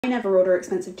I never order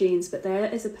expensive jeans, but there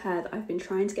is a pair that I've been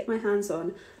trying to get my hands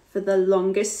on for the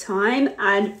longest time,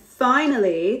 and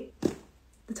finally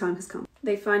the time has come.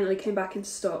 They finally came back in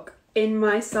stock in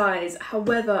my size.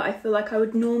 However, I feel like I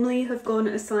would normally have gone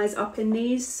a size up in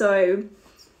these, so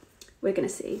we're gonna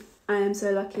see. I am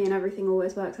so lucky and everything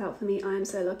always works out for me. I am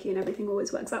so lucky and everything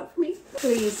always works out for me.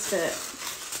 Please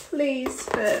fit. Please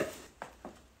fit.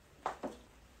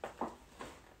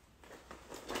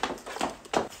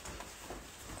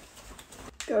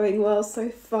 Going well so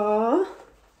far.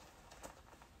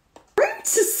 Room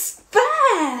to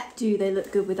spare! Do they look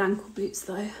good with ankle boots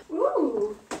though?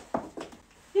 Ooh.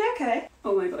 Yeah, okay.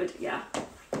 Oh my god, yeah.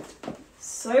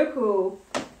 So cool.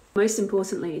 Most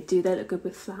importantly, do they look good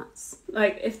with flats?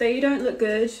 Like, if they don't look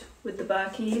good with the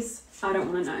Birkies, I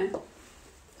don't want to know.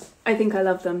 I think I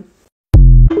love them.